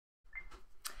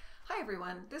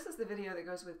everyone, this is the video that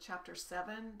goes with chapter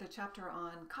 7, the chapter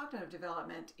on cognitive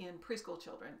development in preschool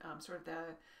children, sort of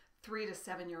the 3 to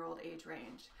 7-year-old age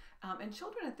range. And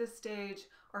children at this stage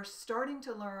are starting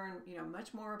to learn,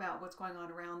 much more about what's going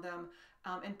on around them.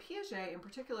 And Piaget in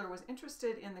particular was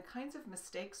interested in the kinds of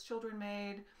mistakes children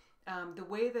made, the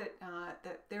way that,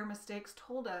 that their mistakes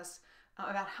told us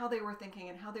about how they were thinking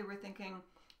and how they were thinking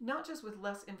not just with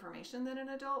less information than an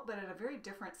adult, but at a very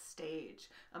different stage.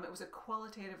 It was a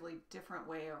qualitatively different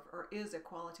way of, or is a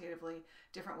qualitatively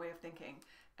different way of thinking.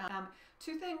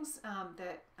 Two things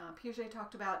that Piaget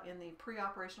talked about in the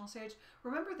pre-operational stage.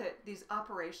 Remember that these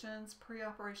operations,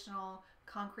 pre-operational,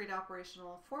 concrete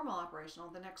operational, formal operational,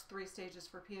 the next 3 stages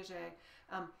for Piaget,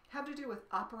 have to do with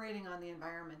operating on the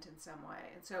environment in some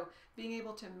way. And so being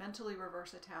able to mentally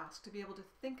reverse a task, to be able to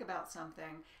think about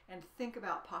something and think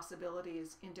about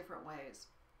possibilities in different ways.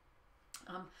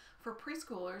 For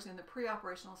preschoolers in the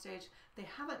pre-operational stage, they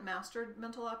haven't mastered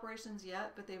mental operations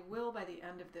yet, but they will by the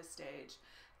end of this stage.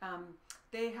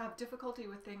 They have difficulty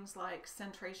with things like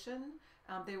centration.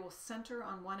 They will center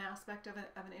on one aspect of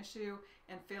an issue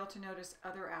and fail to notice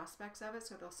other aspects of it,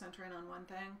 so they'll center in on one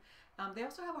thing. They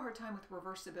also have a hard time with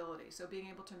reversibility, so being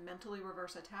able to mentally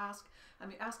reverse a task.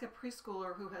 You ask a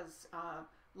preschooler who has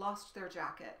lost their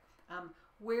jacket,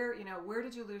 where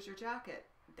did you lose your jacket?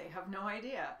 They have no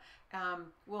idea.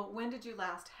 Well, when did you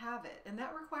last have it? And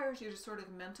that requires you to sort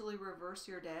of mentally reverse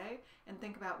your day and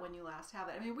think about when you last have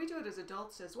it. I mean, we do it as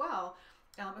adults as well.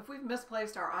 If we've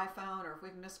misplaced our iPhone or if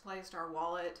we've misplaced our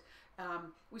wallet,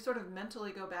 we sort of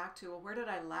mentally go back to, well, where did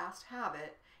I last have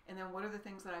it? And then what are the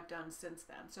things that I've done since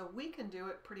then? So we can do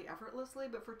it pretty effortlessly,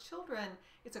 but for children,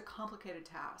 it's a complicated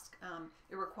task.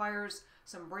 It requires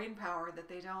some brain power that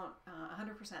they don't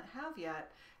 100% have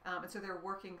yet. And so they're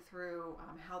working through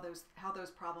how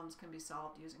those problems can be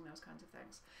solved using those kinds of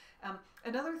things.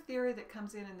 Another theory that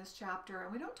comes in this chapter,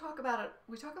 and we don't talk about it,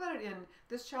 we talk about it in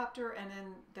this chapter and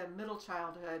in the middle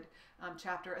childhood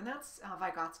chapter, and that's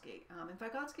Vygotsky. And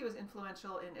Vygotsky was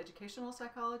influential in educational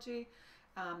psychology.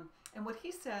 And what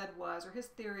he said was, or his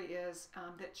theory is,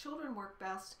 that children work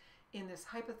best in this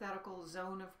hypothetical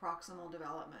zone of proximal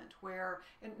development where,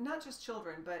 and not just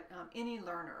children, but any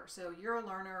learner. So you're a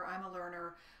learner, I'm a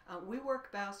learner. We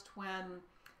work best when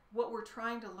what we're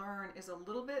trying to learn is a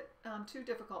little bit too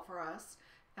difficult for us,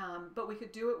 but we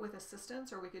could do it with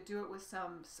assistance, or we could do it with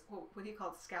some, what he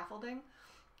called scaffolding.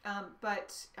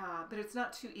 But it's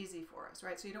not too easy for us,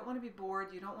 right? So you don't want to be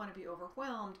bored, you don't want to be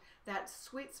overwhelmed. That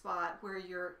sweet spot where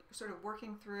you're sort of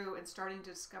working through and starting to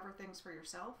discover things for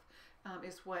yourself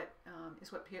is what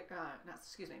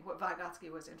Vygotsky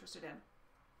was interested in.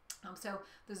 So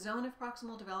the zone of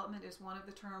proximal development is one of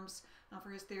the terms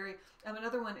for his theory.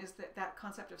 Another one is that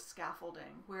concept of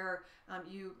scaffolding, where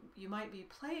you might be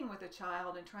playing with a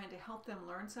child and trying to help them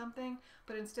learn something,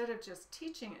 but instead of just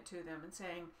teaching it to them and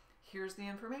saying, here's the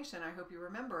information, I hope you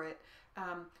remember it,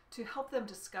 to help them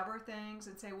discover things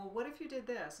and say, well, what if you did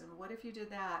this and what if you did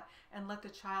that, and let the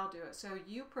child do it. So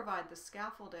you provide the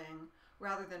scaffolding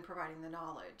rather than providing the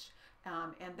knowledge,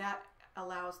 and that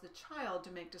allows the child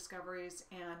to make discoveries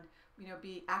and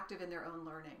be active in their own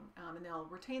learning, and they'll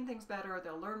retain things better,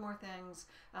 they'll learn more things,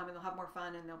 and they'll have more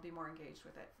fun and they'll be more engaged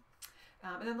with it.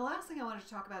 And then the last thing I wanted to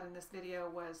talk about in this video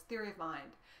was theory of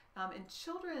mind. And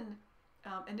children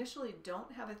initially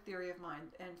don't have a theory of mind,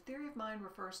 and theory of mind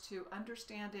refers to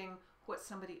understanding what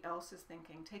somebody else is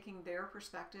thinking, taking their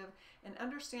perspective and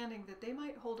understanding that they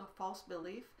might hold a false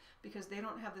belief because they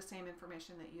don't have the same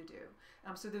information that you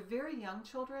do. So the very young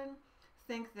children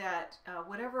think that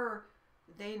whatever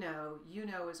they know, you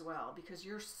know as well, because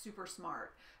you're super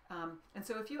smart. And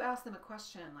so if you ask them a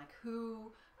question like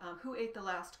who ate the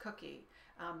last cookie,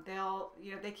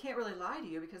 they can't really lie to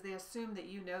you because they assume that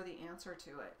you know the answer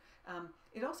to it.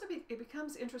 It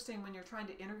becomes interesting when you're trying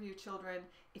to interview children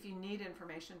if you need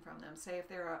information from them. Say if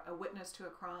they're a witness to a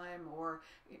crime, or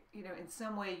in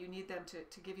some way you need them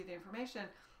to give you the information.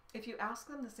 If you ask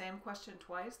them the same question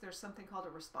twice, there's something called a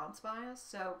response bias.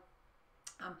 So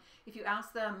if you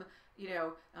ask them,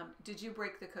 did you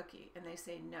break the cookie? And they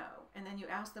say no. And then you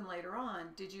ask them later on,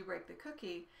 did you break the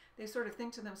cookie? They sort of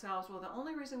think to themselves, well, the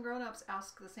only reason grown-ups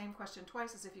ask the same question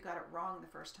twice is if you got it wrong the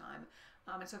first time.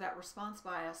 And so that response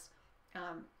bias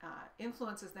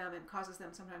influences them and causes them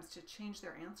sometimes to change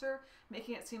their answer,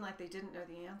 making it seem like they didn't know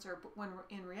the answer. But when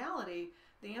in reality,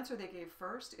 the answer they gave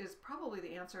first is probably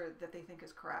the answer that they think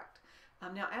is correct.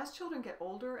 Now, as children get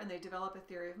older and they develop a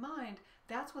theory of mind,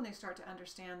 that's when they start to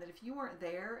understand that if you weren't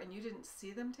there and you didn't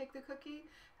see them take the cookie,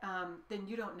 then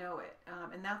you don't know it.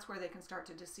 And that's where they can start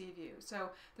to deceive you. So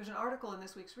there's an article in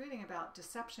this week's reading about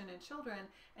deception in children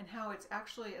and how it's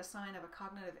actually a sign of a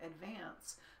cognitive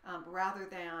advance rather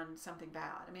than something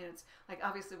bad. I mean, it's like,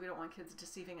 obviously we don't want kids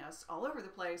deceiving us all over the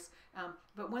place,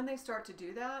 but when they start to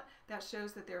do that, that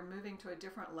shows that they're moving to a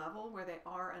different level where they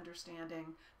are understanding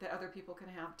that other people can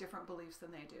have different beliefs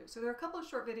than they do. So there are a couple of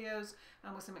short videos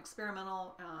with some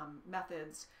experimental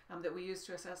methods that we use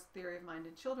to assess theory of mind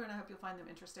in children. I hope you'll find them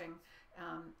interesting.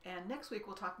 And next week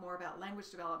we'll talk more about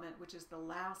language development, which is the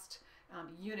last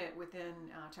unit within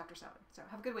Chapter 7. So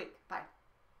have a good week. Bye.